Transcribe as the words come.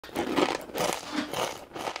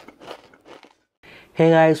Hey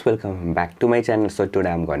guys, welcome back to my channel. So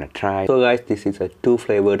today I'm gonna try. So guys, this is a two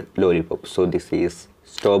flavored lollipop. So this is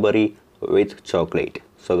strawberry with chocolate.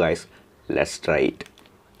 So guys, let's try it.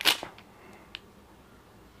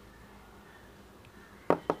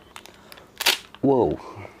 Whoa.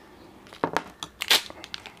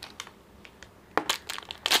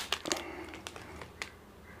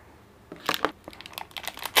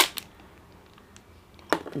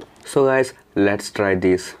 So guys, let's try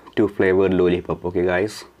this two flavored lollipop. Okay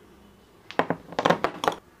guys.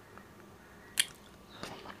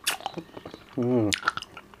 The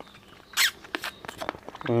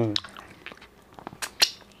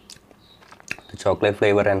chocolate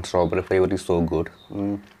flavor and strawberry flavor is so good.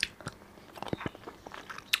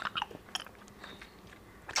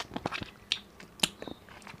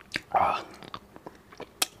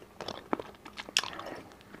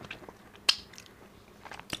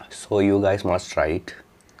 So you guys must try it.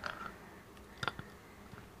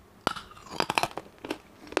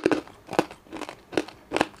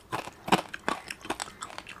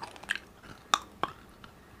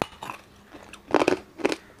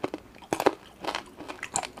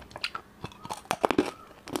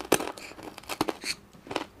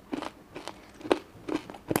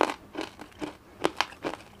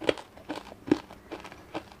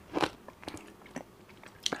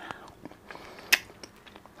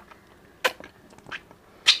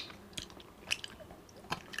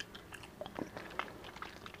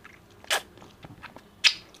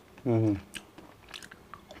 Oh.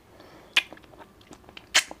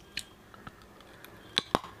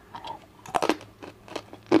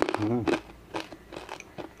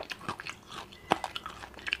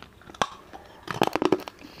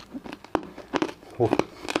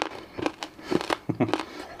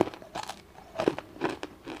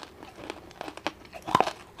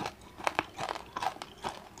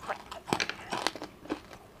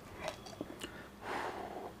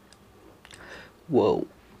 Whoa.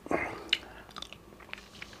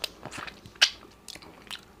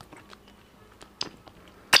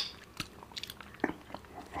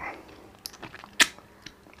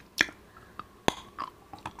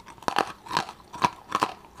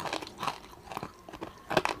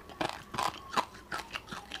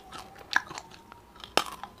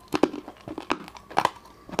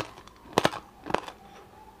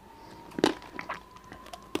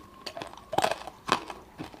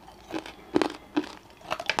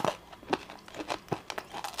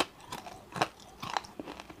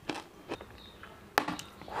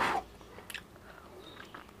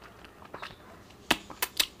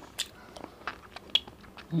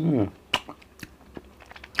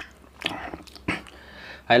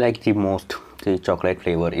 I like the most the chocolate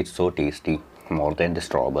flavor. It's so tasty, more than the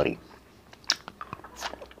strawberry.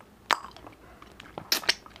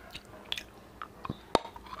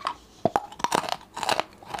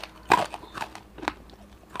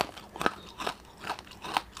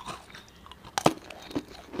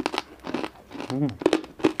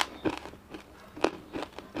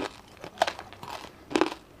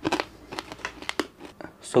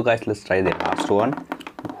 So guys, let's try the last one.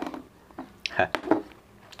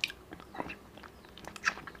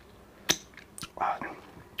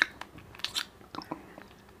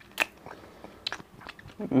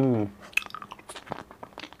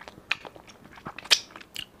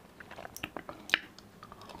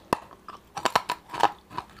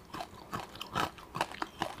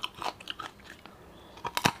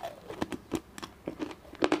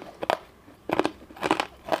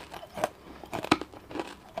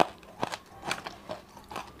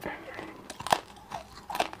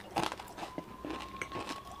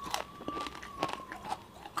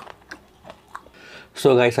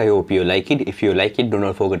 So guys, I hope you like it. If you like it, do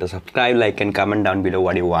not forget to subscribe, like and comment down below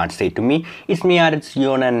what you want to say to me. It's me,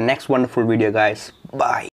 Aradsuhask, on the next wonderful video guys.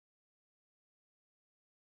 Bye.